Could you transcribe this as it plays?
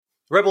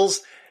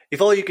Rebels,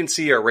 if all you can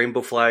see are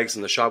rainbow flags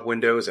in the shop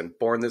windows and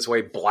Born This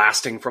Way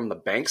blasting from the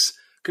banks,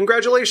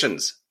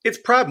 congratulations! It's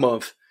Pride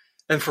Month!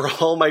 And for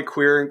all my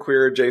queer and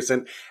queer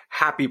adjacent,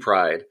 happy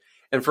Pride.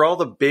 And for all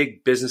the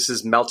big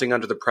businesses melting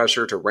under the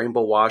pressure to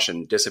rainbow wash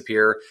and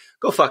disappear,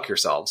 go fuck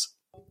yourselves.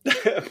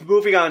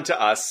 Moving on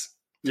to us.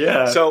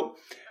 Yeah. So,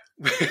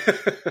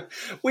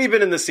 we've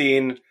been in the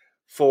scene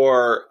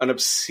for an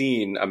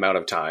obscene amount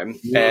of time.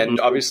 Mm-hmm. And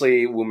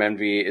obviously, Womb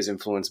Envy is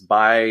influenced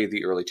by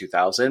the early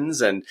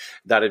 2000s and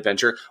that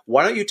adventure.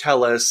 Why don't you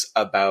tell us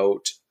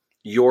about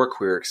your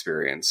queer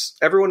experience?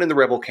 Everyone in the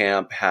Rebel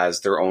camp has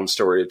their own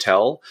story to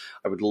tell.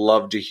 I would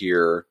love to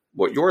hear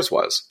what yours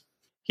was.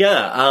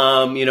 Yeah.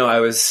 I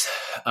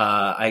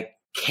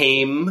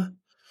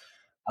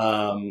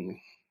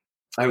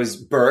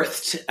was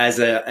birthed as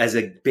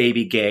a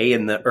baby gay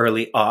in the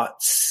early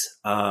aughts.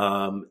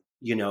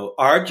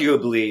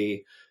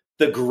 Arguably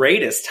the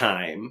greatest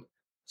time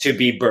to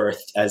be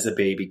birthed as a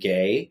baby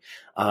gay.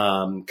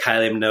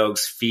 Kylie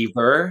Minogue's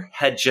Fever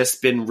had just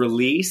been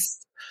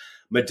released.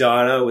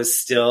 Madonna was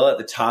still at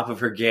the top of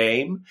her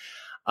game.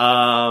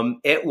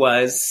 It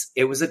was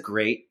a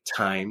great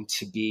time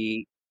to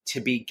be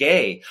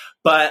gay,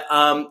 but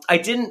I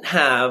didn't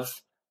have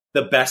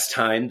the best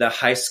time. The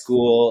high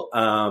school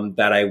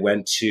that I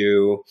went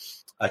to,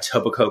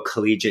 Etobicoke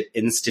Collegiate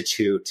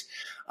Institute,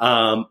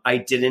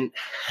 I didn't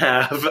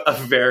have a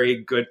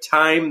very good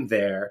time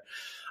there.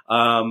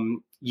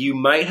 You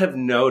might have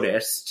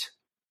noticed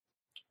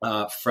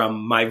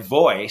from my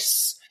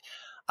voice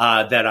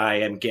that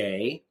I am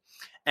gay,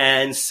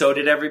 and so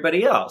did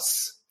everybody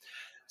else.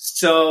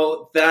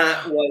 So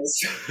that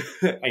was,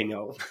 I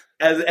know,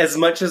 as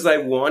much as I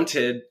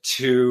wanted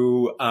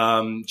to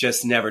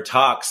just never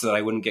talk so that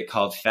I wouldn't get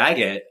called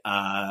faggot,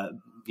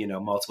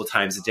 multiple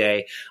times a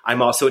day,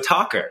 I'm also a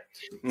talker.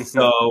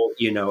 So,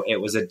 it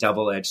was a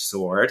double-edged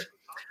sword.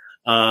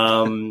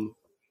 Didn't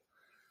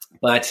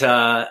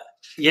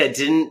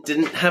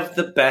have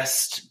the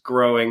best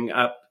growing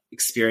up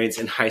experience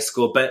in high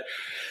school. But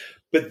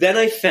then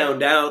I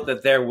found out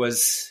that there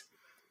was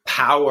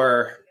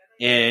power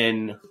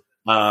in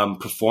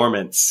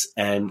performance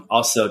and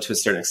also to a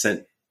certain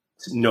extent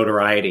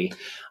notoriety.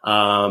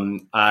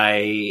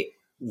 I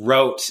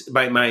wrote,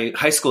 my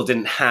high school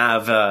didn't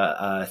have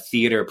a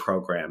theater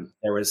program.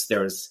 There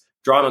was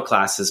drama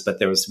classes, but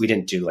we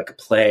didn't do like a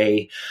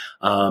play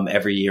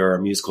every year or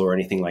a musical or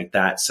anything like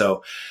that.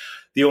 So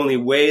the only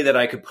way that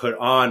I could put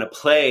on a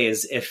play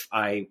is if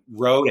I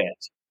wrote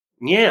it.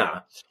 Yeah.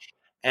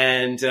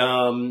 And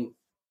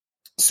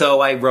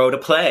so I wrote a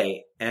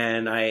play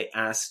and I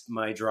asked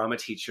my drama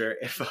teacher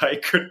if I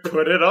could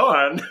put it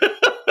on.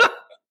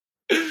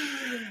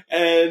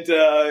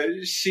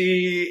 And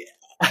she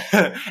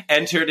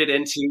entered it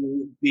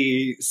into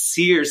the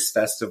Sears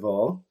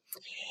Festival.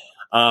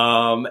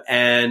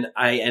 And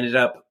I ended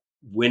up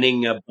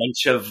winning a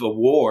bunch of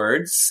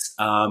awards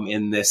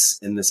in this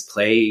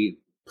play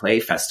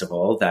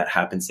festival that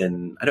happens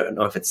in, I don't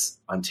know if it's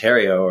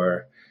Ontario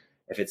or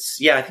if it's,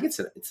 I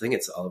think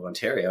it's all of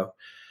Ontario.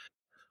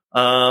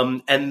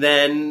 And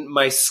then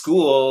my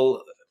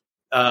school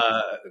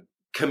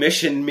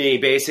commissioned me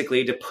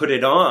basically to put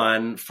it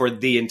on for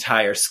the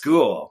entire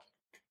school.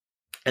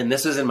 And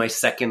this was in my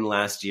second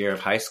last year of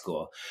high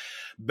school,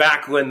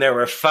 back when there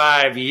were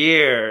 5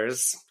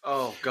 years.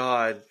 Oh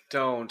God,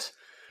 don't.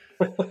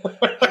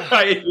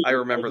 I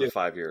remember the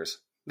 5 years.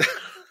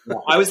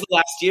 I was the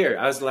last year.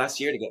 I was the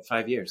last year to get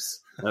 5 years.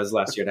 I was the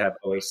last year to have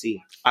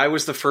OAC. I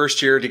was the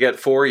first year to get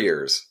 4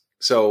 years.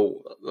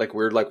 So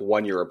we're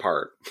 1 year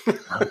apart.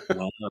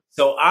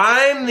 So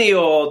I'm the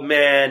old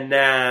man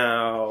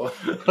now.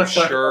 You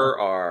sure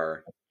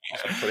are.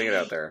 I'm putting it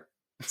out there.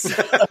 So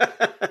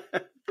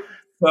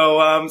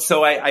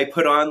I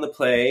put on the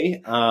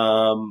play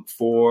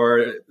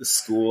for the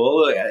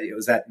school. It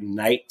was at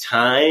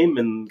nighttime,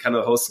 and kind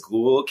of the whole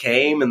school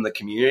came, and the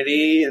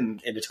community,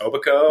 and in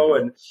Etobicoke,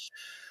 and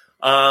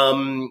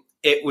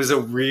it was a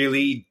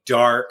really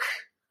dark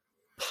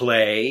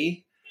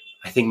play.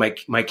 I think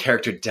my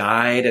character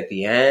died at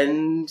the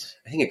end.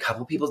 I think a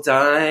couple people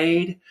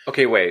died.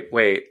 Okay, wait.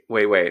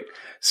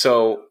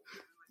 So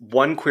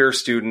one queer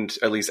student,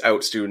 at least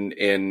out student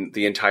in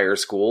the entire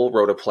school,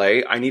 wrote a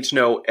play. I need to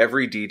know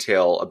every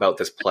detail about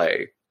this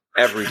play.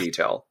 Every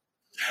detail.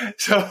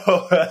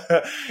 So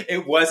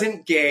it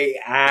wasn't gay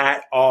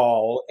at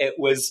all.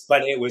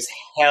 But it was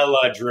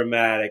hella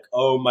dramatic.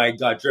 Oh my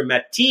God,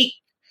 dramatique.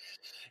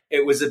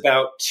 It was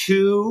about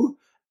two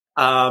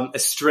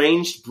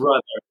estranged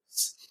brothers.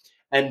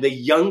 And the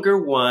younger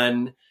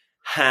one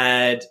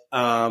had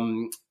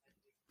kind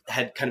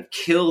of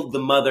killed the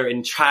mother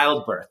in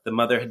childbirth. The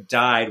mother had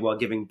died while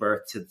giving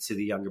birth to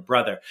the younger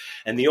brother.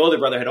 And the older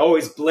brother had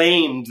always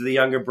blamed the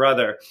younger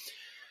brother.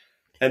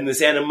 And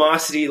this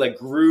animosity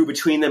grew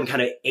between them,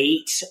 kind of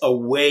ate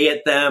away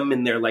at them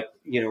in their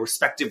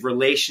respective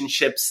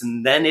relationships.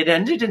 And then it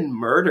ended in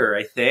murder,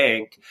 I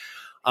think,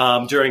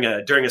 during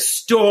a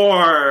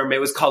storm. It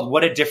was called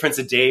What a Difference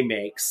a Day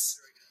Makes.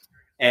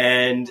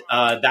 And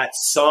that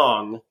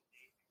song,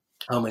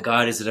 oh my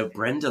God, is it a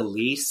Brenda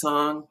Lee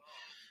song?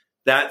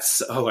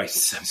 That's I'm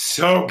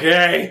so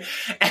gay.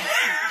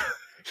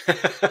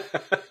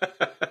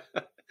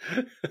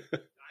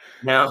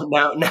 Now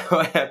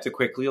I have to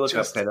quickly look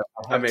Just up.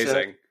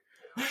 amazing.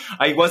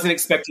 I wasn't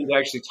expecting to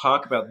actually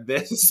talk about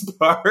this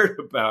part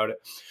about it,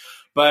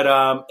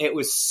 but it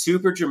was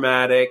super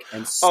dramatic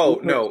and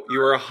super no, you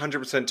were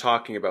 100%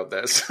 talking about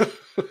this.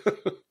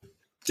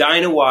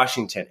 Dinah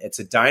Washington. It's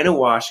a Dinah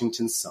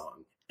Washington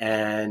song,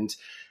 and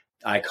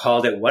I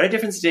called it "What a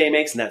Difference a Day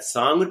Makes," and that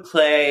song would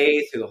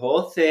play through the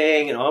whole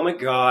thing, and oh my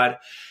god!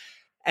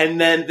 And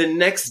then the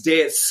next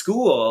day at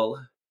school,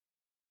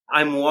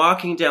 I'm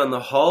walking down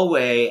the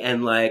hallway,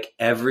 and like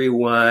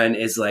everyone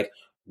is like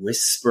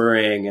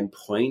whispering and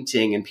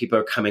pointing, and people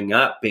are coming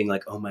up being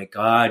like, "Oh my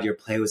god, your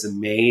play was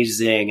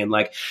amazing," and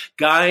like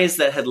guys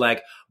that had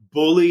like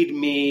bullied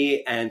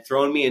me and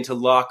thrown me into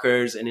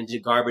lockers and into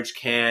garbage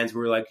cans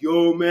were like,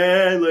 "Yo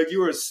man, like you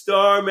were a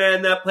star,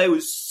 man, that play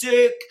was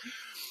sick."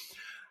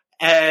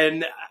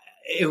 And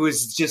it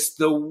was just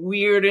the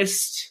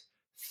weirdest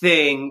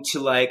thing to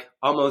like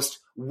almost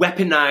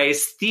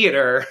weaponize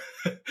theater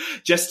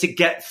just to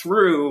get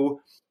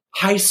through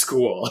high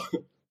school.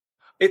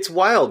 It's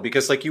wild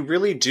because like you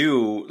really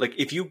do, like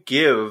if you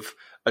give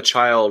a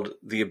child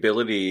the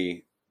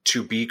ability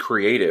to be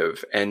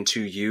creative and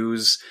to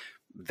use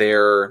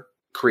their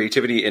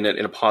creativity in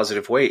a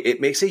positive way, it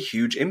makes a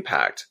huge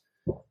impact.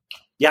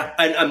 Yeah.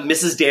 And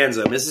Mrs.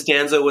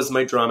 Danza was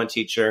my drama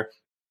teacher.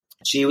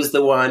 She was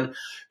the one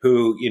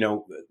who, you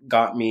know,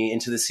 got me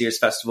into the Sears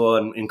Festival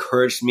and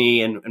encouraged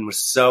me and was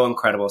so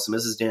incredible. So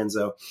Mrs.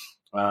 Danzo,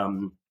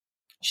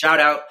 shout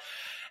out.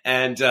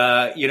 And,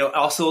 you know,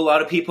 also a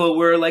lot of people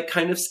were like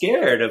kind of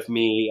scared of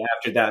me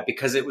after that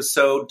because it was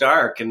so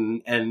dark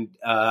and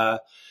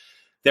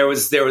there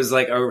was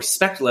like a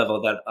respect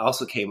level that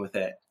also came with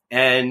it.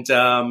 And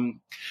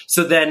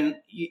so then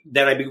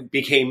I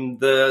became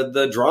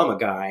the drama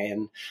guy,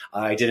 and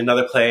I did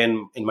another play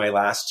in my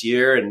last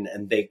year,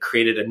 and they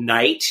created a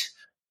night,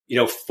 you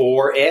know,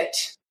 for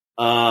it.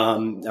 I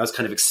was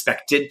kind of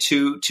expected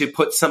to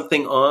put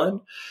something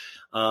on.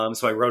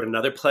 So I wrote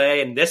another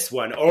play, and this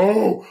one,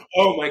 oh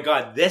my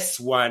God, this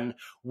one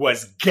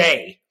was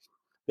gay.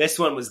 This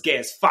one was gay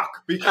as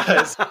fuck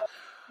because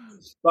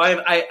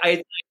I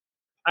had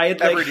like,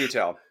 every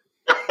detail.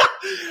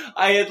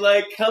 I had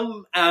like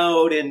come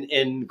out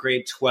in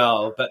grade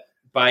 12, but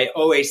by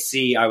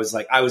OAC, I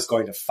was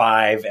going to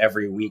 5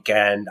 every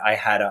weekend. I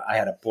had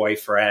a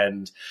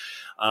boyfriend.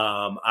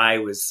 I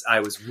was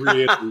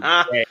really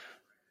gay.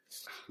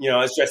 You know,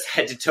 I was dressed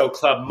head to toe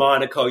Club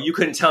Monaco. You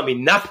couldn't tell me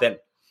nothing.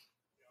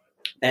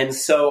 And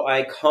so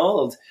I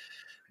called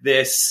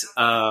this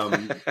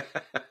play.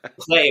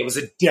 It was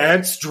a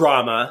dance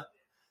drama.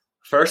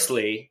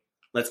 Firstly,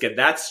 let's get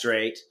that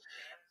straight.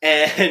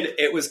 And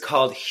it was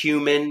called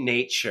Human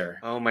Nature.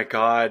 Oh my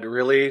God,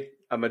 really?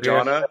 A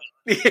Madonna?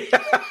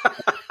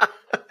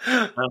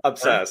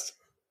 Obsessed.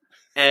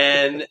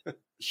 And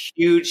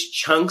huge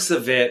chunks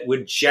of it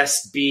would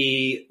just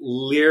be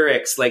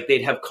lyrics. Like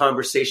they'd have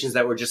conversations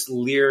that were just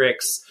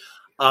lyrics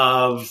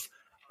of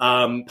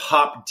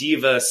pop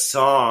diva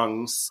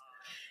songs.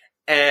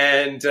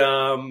 And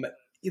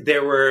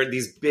there were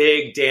these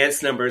big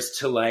dance numbers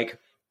to like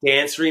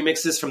dance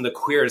remixes from the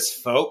Queer as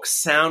Folk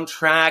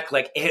soundtrack.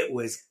 Like it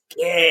was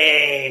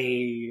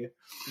gay.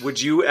 Would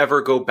you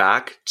ever go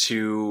back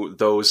to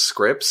those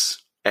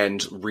scripts and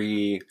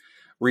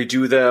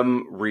redo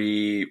them,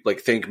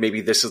 like think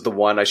maybe this is the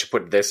one, I should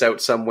put this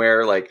out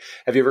somewhere? Like,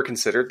 have you ever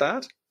considered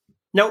that?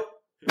 Nope.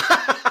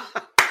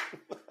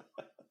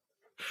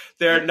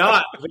 They're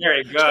not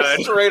very good.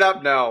 Just straight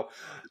up no.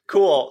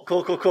 Cool.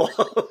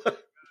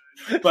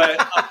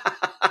 But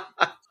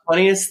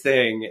funniest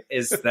thing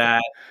is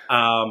that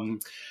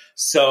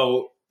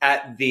so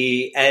at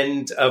the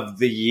end of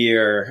the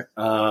year,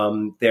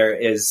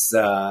 there's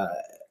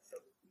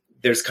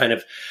kind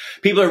of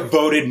people are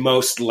voted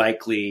most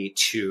likely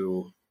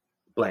to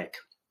blank,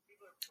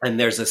 and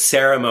there's a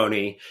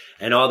ceremony,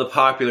 and all the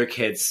popular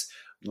kids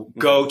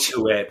go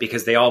to it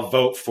because they all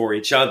vote for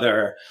each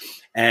other,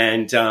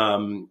 and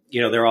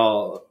you know, they're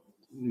all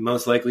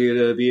most likely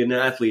to be an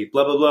athlete,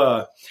 blah blah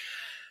blah.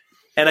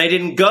 And I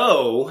didn't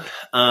go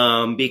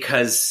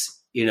because,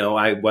 you know,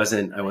 I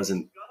wasn't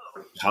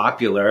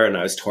popular, and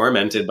I was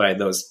tormented by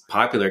those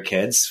popular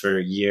kids for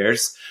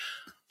years.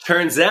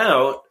 Turns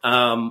out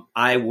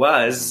I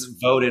was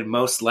voted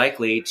most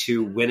likely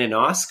to win an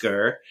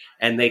Oscar,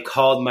 and they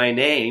called my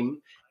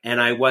name, and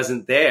I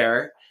wasn't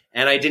there,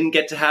 and I didn't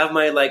get to have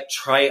my like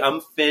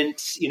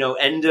triumphant, you know,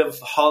 end of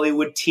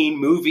Hollywood teen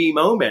movie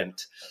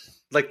moment.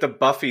 Like the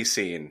Buffy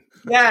scene.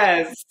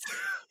 Yes.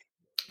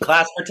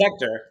 Class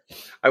protector.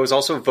 I was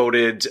also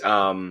voted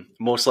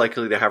most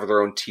likely to have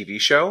their own TV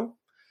show.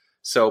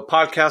 So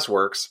podcast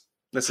works.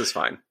 This is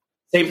fine.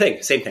 Same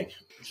thing.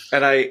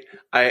 And I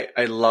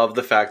love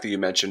the fact that you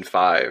mentioned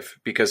 5,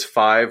 because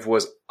 5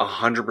 was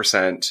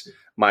 100%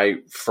 my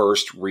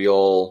first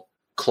real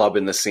club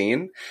in the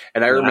scene.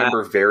 And I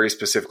remember very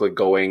specifically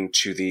going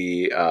to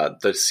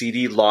the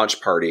CD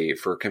launch party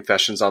for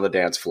Confessions on the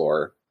Dance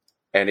Floor.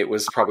 And it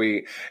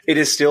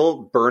is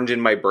still burned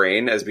in my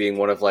brain as being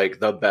one of like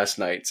the best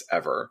nights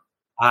ever.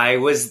 I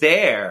was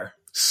there.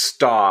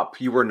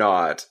 Stop. You were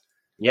not.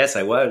 Yes,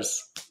 I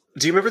was.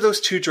 Do you remember those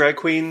two drag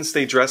queens?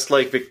 They dressed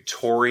like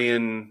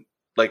Victorian,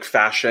 like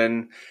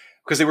fashion,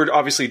 because they were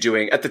obviously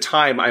doing, at the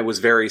time I was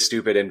very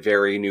stupid and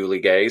very newly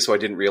gay. So I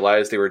didn't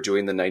realize they were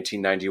doing the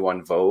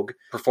 1991 Vogue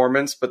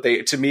performance, but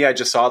to me, I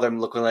just saw them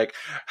looking like,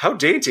 how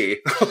dainty.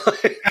 Do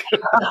you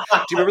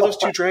remember those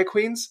two drag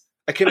queens?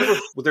 I can't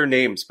remember their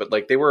names, but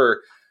like they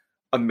were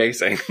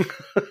amazing.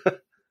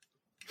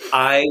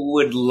 I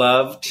would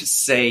love to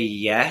say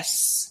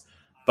yes,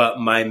 but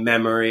my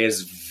memory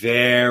is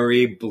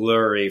very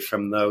blurry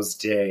from those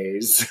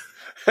days.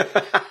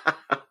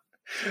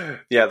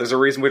 Yeah, there's a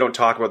reason we don't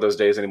talk about those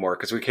days anymore,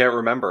 because we can't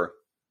remember.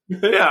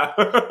 Yeah.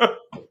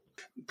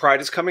 Pride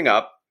is coming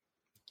up.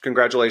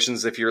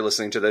 Congratulations if you're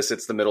listening to this.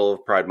 It's the middle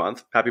of Pride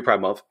Month. Happy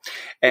Pride Month.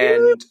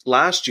 And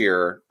last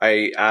year,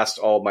 I asked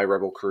all my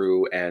Rebel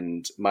crew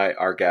and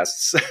our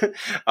guests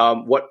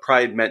what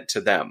Pride meant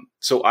to them.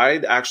 So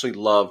I'd actually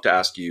love to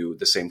ask you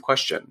the same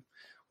question.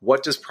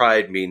 What does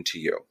Pride mean to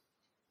you?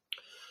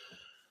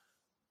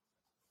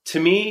 To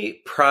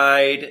me,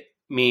 Pride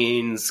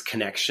means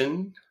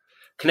connection.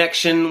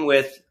 Connection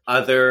with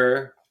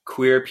other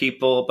queer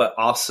people, but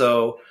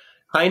also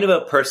kind of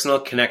a personal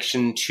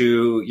connection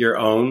to your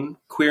own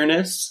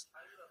queerness.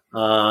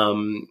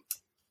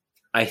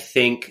 I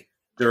think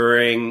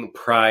during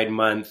Pride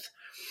Month,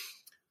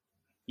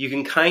 you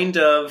can kind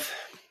of,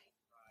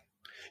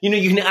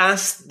 you can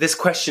ask this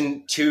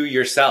question to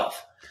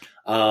yourself.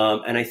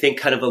 And I think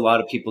kind of a lot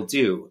of people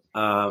do.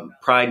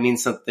 Pride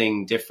means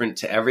something different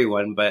to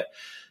everyone, but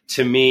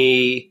to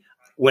me,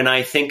 when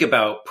I think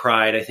about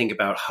Pride, I think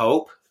about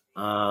hope.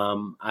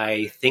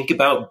 I think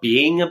about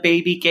being a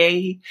baby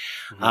gay.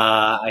 Mm-hmm.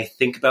 I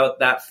think about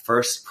that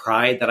first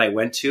Pride that I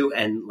went to,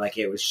 and like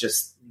it was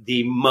just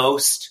the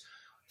most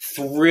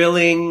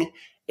thrilling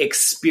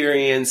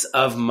experience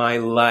of my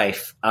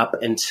life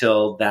up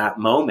until that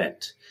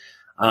moment.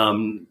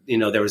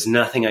 There was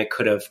nothing I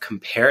could have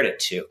compared it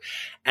to.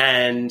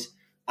 And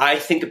I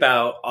think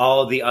about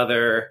all the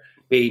other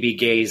baby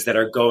gays that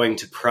are going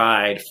to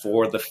Pride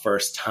for the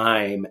first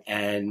time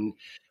and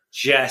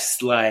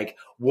just like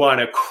want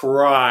to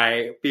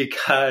cry,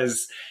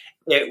 because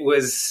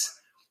it's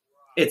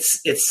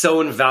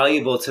so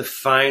invaluable to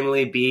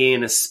finally be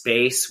in a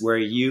space where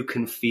you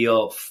can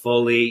feel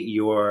fully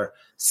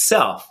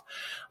yourself.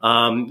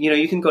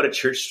 You can go to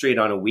Church Street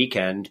on a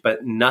weekend, but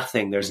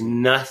there's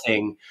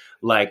nothing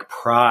like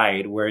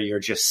Pride, where you're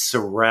just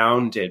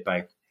surrounded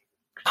by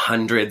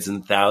hundreds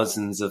and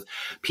thousands of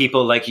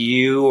people like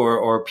you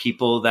or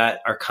people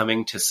that are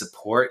coming to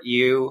support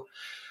you.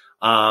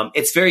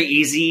 It's very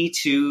easy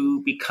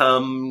to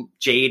become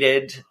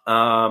jaded.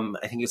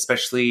 I think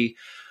especially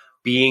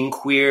being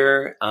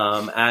queer,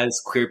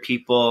 as queer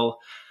people,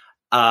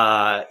 we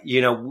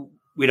don't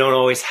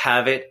always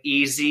have it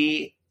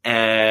easy.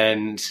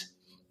 And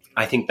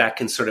I think that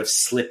can sort of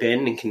slip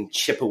in and can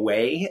chip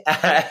away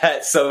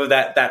at so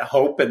that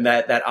hope and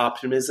that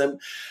optimism.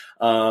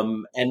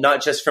 And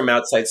not just from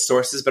outside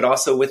sources, but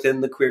also within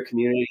the queer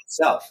community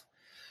itself.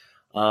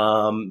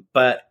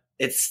 But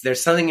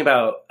there's something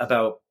about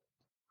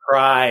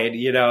Pride,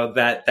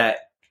 that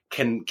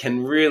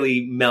can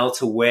really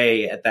melt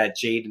away at that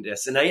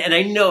jadedness. And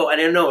I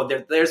know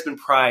there's been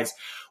Prides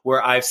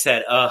where I've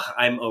said,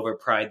 I'm over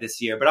Pride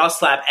this year, but I'll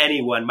slap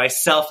anyone,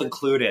 myself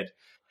included,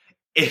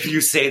 if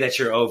you say that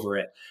you're over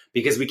it,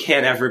 because we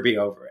can't ever be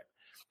over it.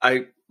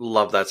 I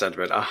love that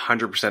sentiment.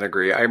 100%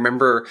 agree. I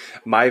remember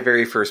my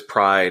very first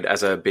Pride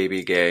as a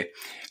baby gay,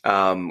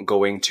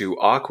 going to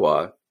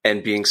Aqua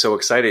and being so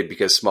excited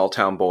because small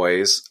town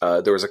boys,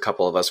 there was a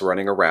couple of us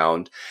running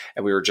around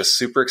and we were just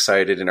super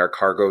excited in our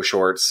cargo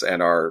shorts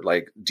and our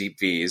like deep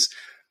V's.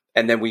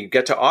 And then we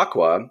get to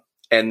Aqua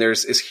and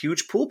there's this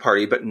huge pool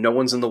party, but no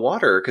one's in the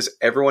water because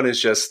everyone is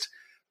just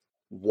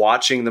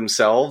watching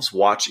themselves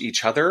watch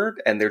each other,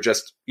 and they're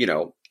just,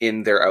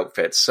 in their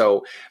outfits.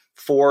 So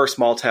 4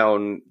 small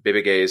town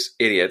baby gays,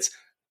 idiots,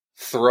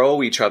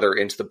 throw each other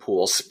into the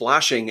pool,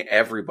 splashing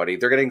everybody.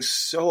 They're getting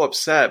so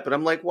upset, but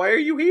I'm like, why are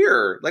you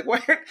here? Like,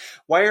 why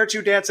aren't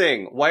you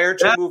dancing? Why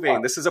aren't you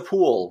moving? This is a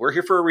pool. We're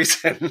here for a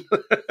reason.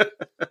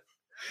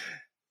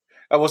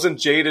 I wasn't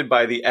jaded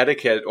by the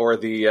etiquette or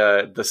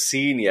the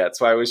scene yet.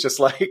 So I was just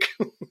like,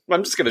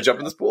 I'm just going to jump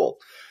in this pool.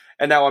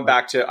 And now I'm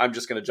back to, I'm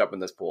just going to jump in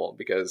this pool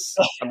because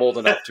I'm old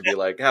enough to be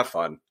like, have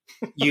fun.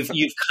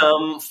 You've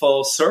come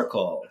full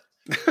circle.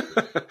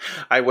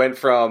 I went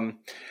from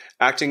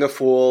acting a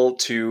fool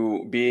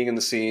to being in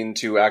the scene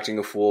to acting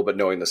a fool, but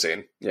knowing the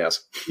scene.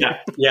 Yes.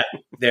 Yeah.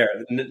 There,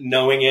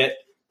 knowing it,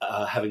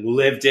 having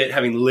lived it,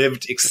 having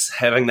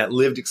that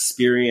lived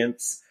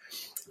experience.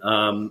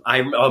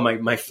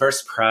 My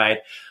first Pride,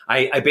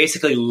 I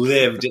basically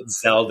lived at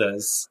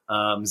Zelda's.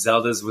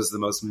 Zelda's was the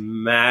most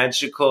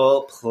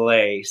magical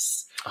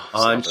place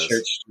on Zelda's.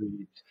 Church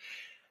Street.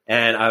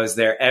 And I was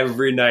there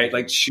every night,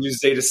 like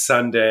Tuesday to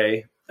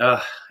Sunday. It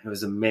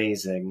was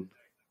amazing.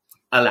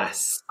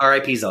 Alas,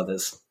 R.I.P.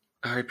 Zelda's.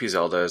 R.I.P.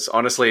 Zelda's.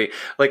 Honestly,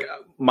 like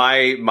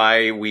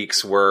my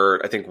weeks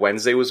were, I think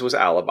Wednesday was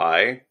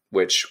Alibi,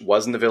 which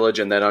was in the Village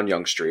and then on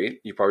Young Street.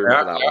 You probably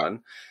remember that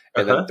one.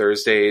 And then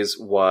Thursdays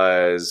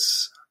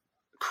was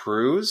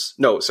Cruise.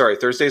 No, sorry.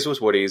 Thursdays was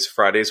Woody's.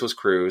 Fridays was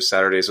Cruise.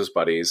 Saturdays was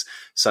Buddies.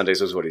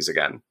 Sundays was Woody's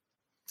again.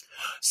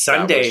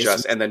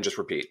 Sundays and then just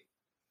repeat.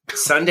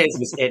 Sundays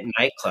was It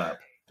Nightclub.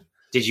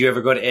 Did you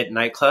ever go to It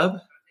Nightclub?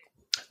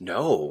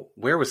 No.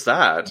 Where was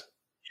that?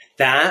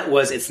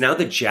 It's now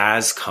the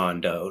Jazz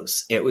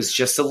Condos. It was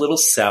just a little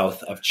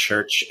south of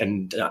Church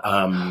and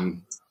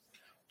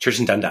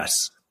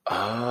Dundas.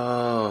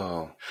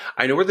 Oh,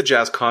 I know where the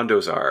Jazz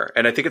Condos are.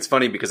 And I think it's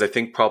funny because I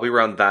think probably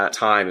around that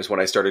time is when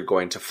I started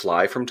going to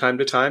Fly from time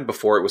to time,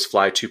 before it was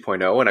Fly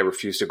 2.0, and I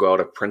refused to go out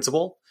of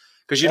principle.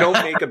 Because you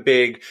don't make a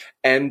big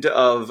end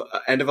of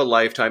a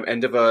lifetime,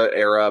 end of a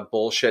era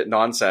bullshit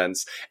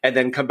nonsense, and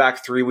then come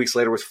back 3 weeks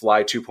later with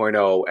Fly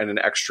 2.0 and an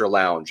extra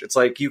lounge. It's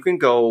like, you can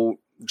go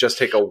just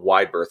take a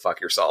wide berth,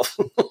 fuck yourself.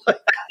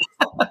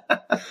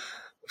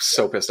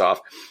 So pissed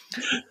off.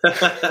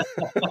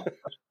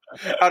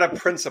 Out of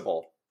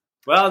principle.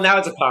 Well, now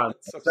it's a con.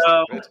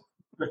 So.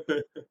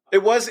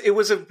 It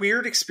was a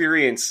weird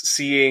experience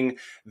seeing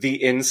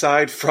the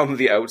inside from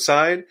the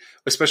outside,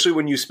 especially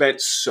when you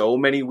spent so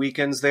many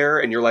weekends there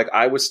and you're like,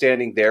 I was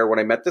standing there when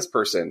I met this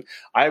person.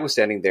 I was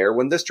standing there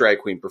when this drag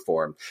queen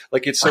performed.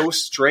 Like, it's so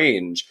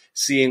strange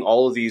seeing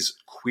all of these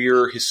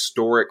queer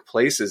historic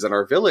places in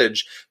our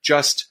village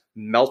just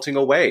melting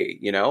away,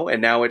 you know?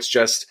 And now it's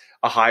just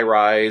a high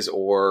rise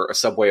or a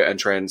subway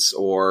entrance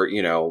or,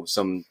 you know,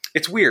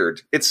 it's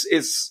weird.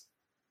 It's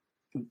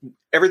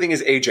everything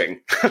is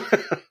aging.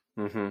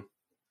 Mm-hmm.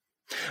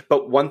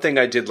 But one thing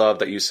I did love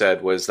that you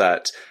said was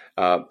that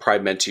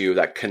Pride meant to you,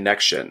 that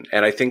connection.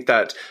 And I think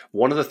that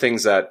one of the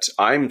things that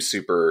I'm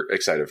super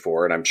excited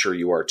for, and I'm sure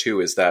you are too,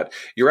 is that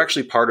you're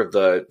actually part of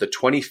the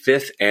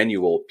 25th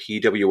annual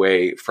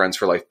PWA Friends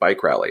for Life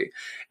bike rally.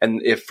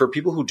 And if for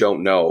people who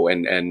don't know,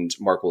 and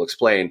Mark will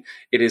explain,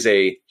 it is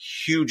a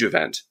huge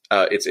event.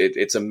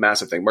 It's a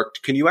massive thing. Mark,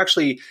 can you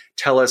actually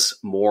tell us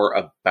more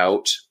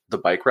about the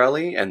bike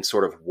rally and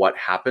sort of what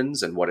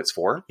happens and what it's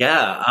for?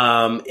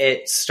 Yeah,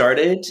 it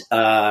started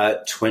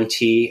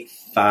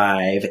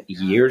 25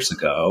 years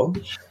ago.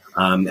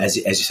 As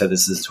you said,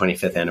 this is the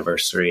 25th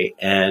anniversary.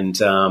 And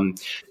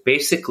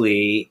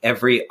basically,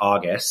 every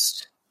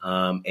August,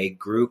 a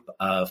group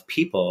of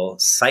people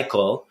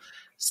cycle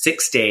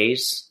 6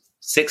 days,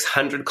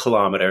 600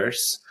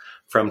 kilometers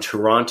from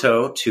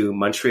Toronto to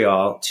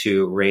Montreal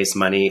to raise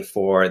money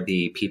for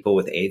the People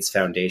with AIDS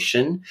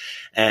Foundation.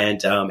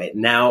 And it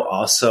now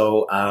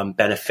also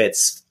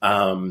benefits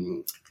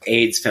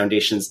AIDS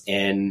foundations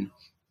in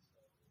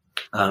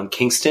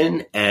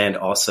Kingston and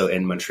also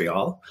in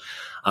Montreal.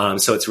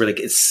 So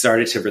it's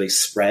started to really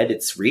spread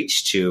its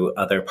reach to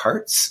other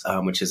parts,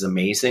 which is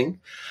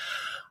amazing.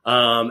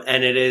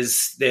 And it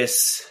is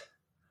this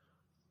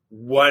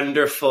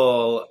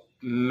wonderful,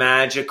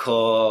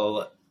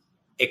 magical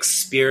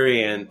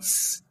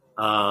experience,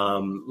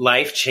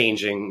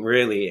 life-changing,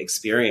 really,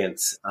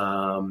 experience.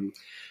 And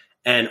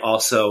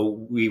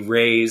also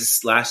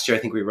last year, I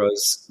think we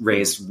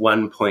raised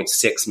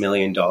 $1.6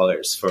 million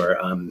for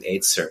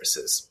AIDS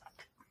services.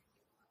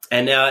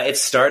 And it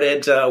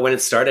started, when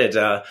it started,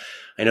 I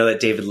know that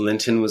David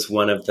Linton was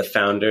one of the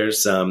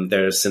founders.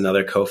 There's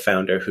another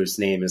co-founder whose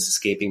name is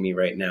escaping me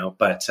right now,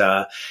 but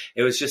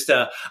it was just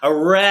a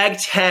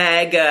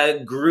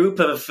ragtag group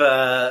of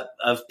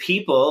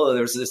people.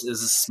 There's a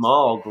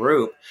small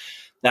group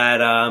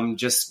that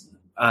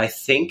I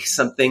think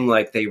something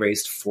like they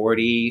raised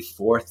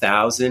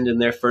 $44,000 in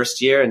their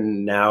first year,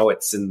 and now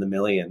it's in the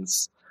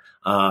millions.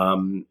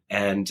 And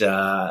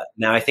now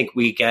I think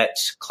we get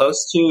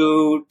close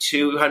to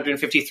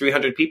 250,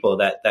 300 people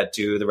that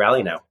do the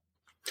rally now.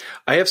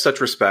 I have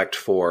such respect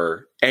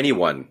for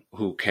anyone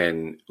who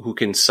can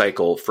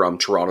cycle from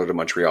Toronto to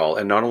Montreal,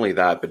 and not only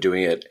that, but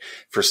doing it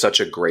for such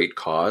a great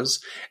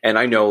cause. And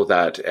I know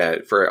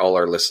that for all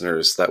our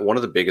listeners, that one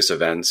of the biggest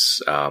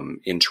events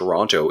in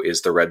Toronto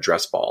is the Red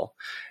Dress Ball,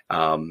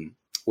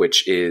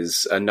 which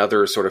is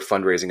another sort of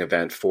fundraising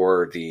event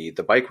for the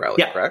bike rally,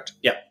 yeah. Correct?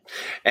 Yeah.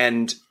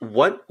 And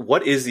what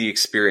is the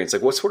experience?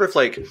 Like, what sort of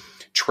like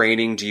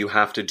training do you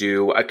have to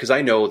do? Because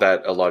I know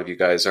that a lot of you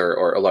guys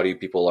or a lot of you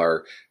people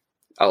are,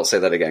 I'll say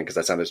that again because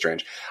that sounded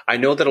strange. I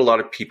know that a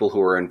lot of people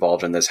who are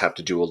involved in this have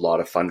to do a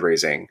lot of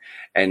fundraising.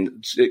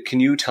 And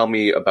can you tell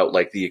me about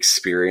like the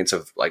experience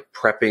of like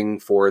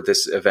prepping for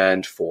this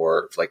event,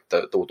 for like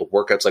the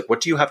workouts? Like,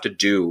 what do you have to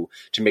do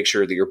to make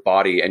sure that your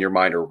body and your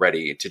mind are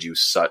ready to do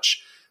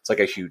such? It's like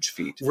a huge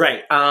feat.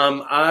 Right.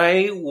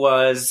 I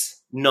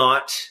was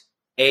not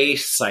a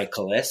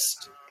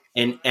cyclist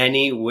in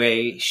any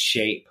way,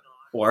 shape,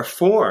 or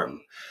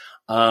form.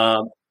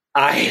 I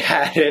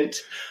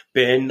hadn't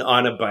been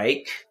on a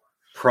bike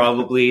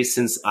probably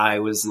since I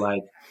was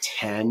like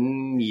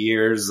 10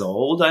 years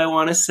old, I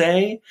want to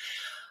say.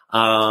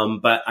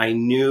 But I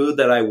knew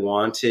that I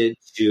wanted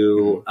to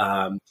do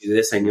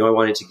this. I knew I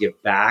wanted to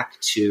give back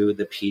to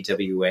the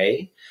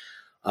PWA.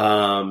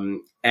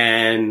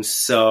 And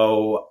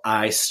so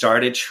I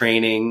started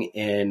training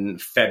in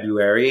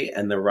February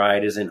and the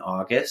ride is in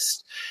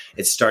August.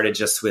 It started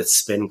just with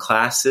spin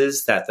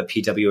classes that the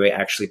PWA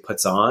actually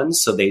puts on.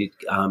 So they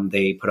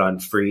put on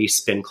free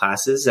spin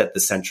classes at the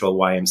Central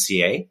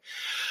YMCA.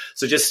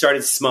 So just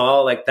started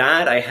small like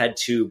that. I had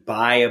to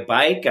buy a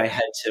bike. I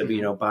had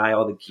to, buy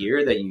all the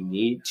gear that you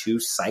need to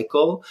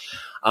cycle.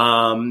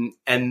 And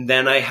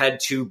then I had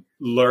to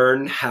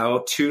learn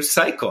how to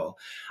cycle.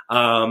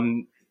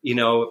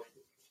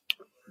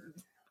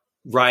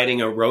 Riding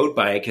a road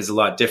bike is a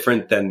lot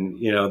different than,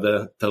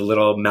 the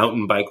little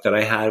mountain bike that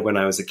I had when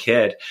I was a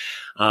kid.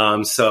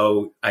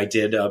 So I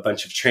did a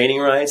bunch of training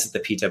rides that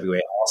the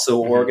PWA also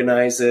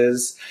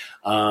organizes.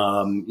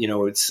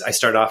 I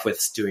started off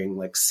with doing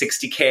like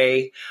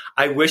 60K.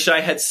 I wish I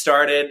had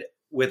started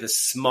with a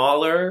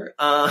smaller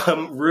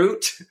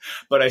route,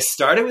 but I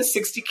started with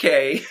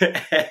 60K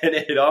and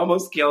it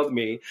almost killed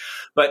me.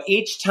 But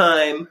each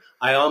time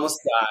I almost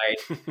died,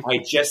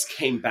 I just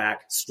came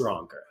back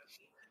stronger.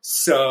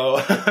 So,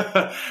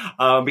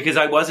 because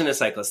I wasn't a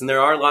cyclist, and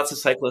there are lots of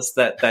cyclists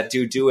that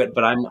do it,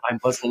 but I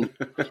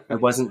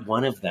wasn't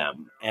one of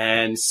them.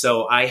 And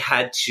so I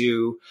had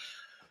to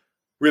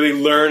really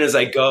learn as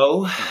I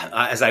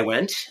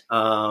went.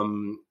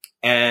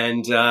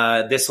 And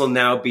this will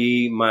now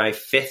be my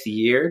 5th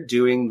year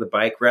doing the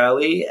bike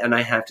rally. And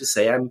I have to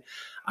say, I'm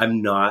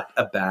not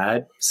a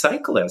bad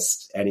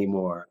cyclist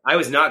anymore. I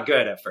was not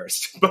good at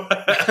first, but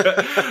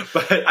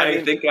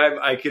I think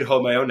I could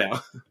hold my own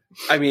now.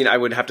 I mean, I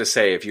would have to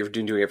say, if you've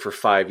been doing it for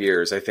 5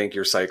 years, I think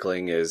your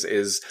cycling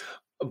is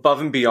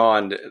above and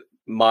beyond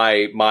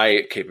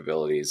my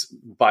capabilities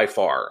by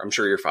far. I'm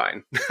sure you're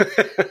fine.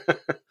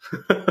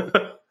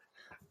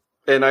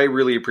 And I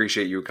really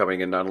appreciate you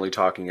coming and not only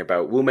talking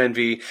about womb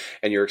envy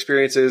and your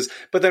experiences,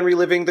 but then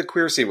reliving the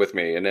queer scene with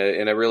me in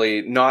a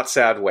really not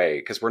sad way,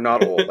 because we're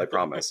not old, I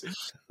promise.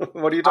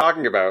 What are you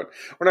talking about?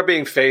 We're not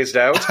being phased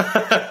out.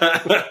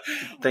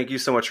 Thank you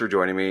so much for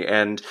joining me.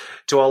 And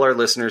to all our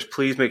listeners,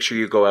 please make sure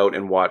you go out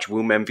and watch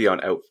Womb Envy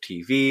on Out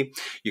TV.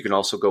 You can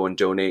also go and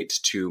donate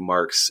to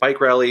Mark's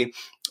bike rally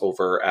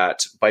over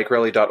at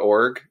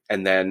bikerally.org.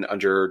 And then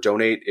under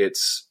donate,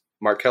 it's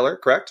Mark Keller,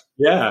 correct?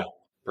 Yeah.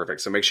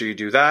 Perfect. So make sure you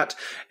do that,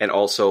 and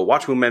also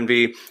watch Womb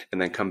Envy, and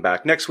then come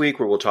back next week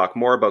where we'll talk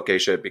more about gay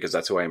shit, because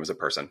that's who I am as a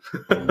person.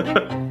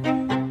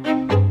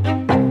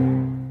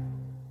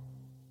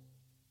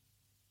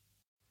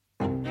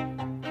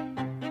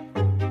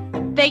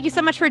 Thank you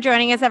so much for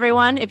joining us,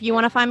 everyone. If you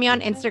want to find me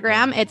on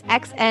Instagram, it's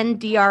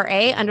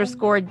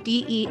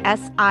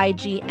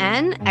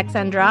xndra_DESIGN,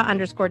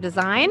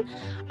 xndra_design.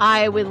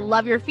 I would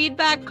love your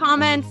feedback,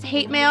 comments,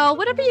 hate mail,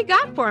 whatever you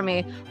got for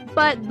me.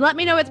 But let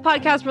me know it's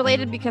podcast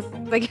related, because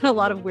I get a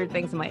lot of weird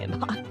things in my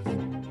inbox.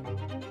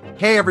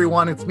 Hey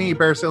everyone, it's me,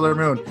 Bear Sailor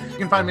Moon. You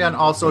can find me on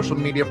all social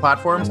media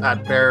platforms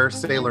at Bear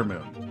Sailor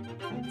Moon,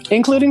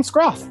 including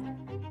Scruff.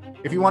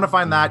 If you want to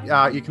find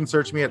that, you can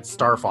search me at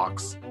Star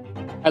Fox.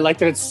 I like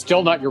that it's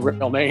still not your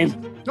real name.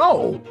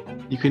 No.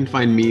 You can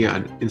find me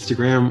on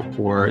Instagram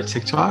or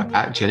TikTok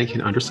at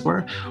Jennikin_.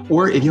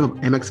 Or if you have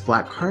an Amex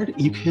Black card,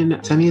 you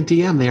can send me a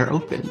DM. They are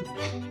open.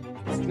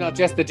 It's not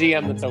just the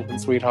DM that's open,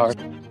 sweetheart.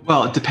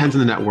 Well, it depends on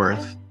the net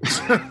worth.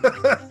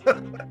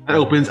 That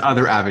opens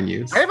other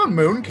avenues. I have a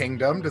Moon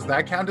Kingdom. Does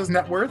that count as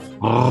net worth?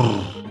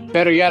 Oh.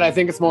 Better yet, I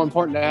think it's more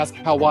important to ask,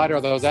 how wide are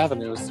those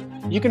avenues?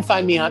 You can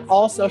find me on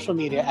all social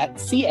media at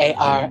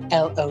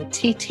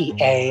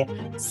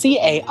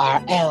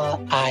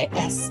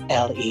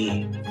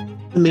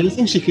CARLOTTA_CARLISLE.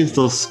 Amazing she can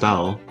still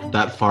spell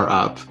that far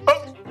up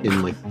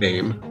in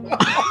fame.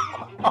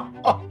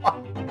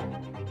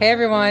 Hey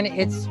everyone,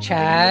 it's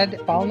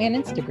Chad. Follow me on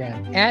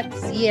Instagram at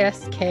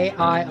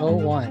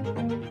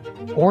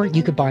CSKIO1. Or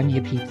you could buy me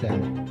a pizza.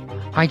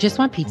 I just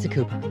want pizza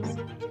coupons.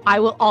 I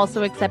will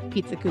also accept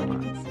pizza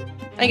coupons.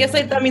 I guess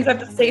that means I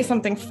have to say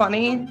something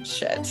funny.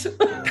 Shit.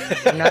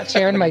 I'm not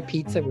sharing my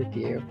pizza with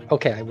you.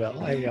 Okay, I will,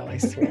 I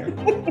swear.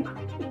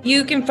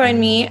 You can find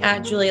me at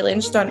Julia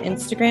Lynch on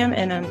Instagram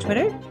and on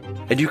Twitter.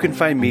 And you can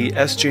find me,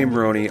 SJ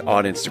Maroney,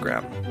 on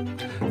Instagram.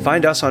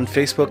 Find us on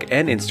Facebook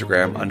and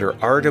Instagram under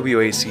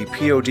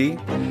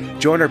RWACPOD.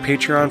 Join our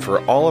Patreon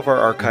for all of our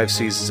archive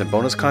seasons and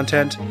bonus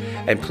content.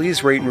 And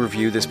please rate and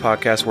review this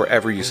podcast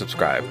wherever you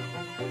subscribe.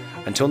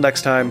 Until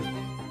next time,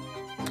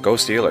 go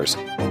Steelers.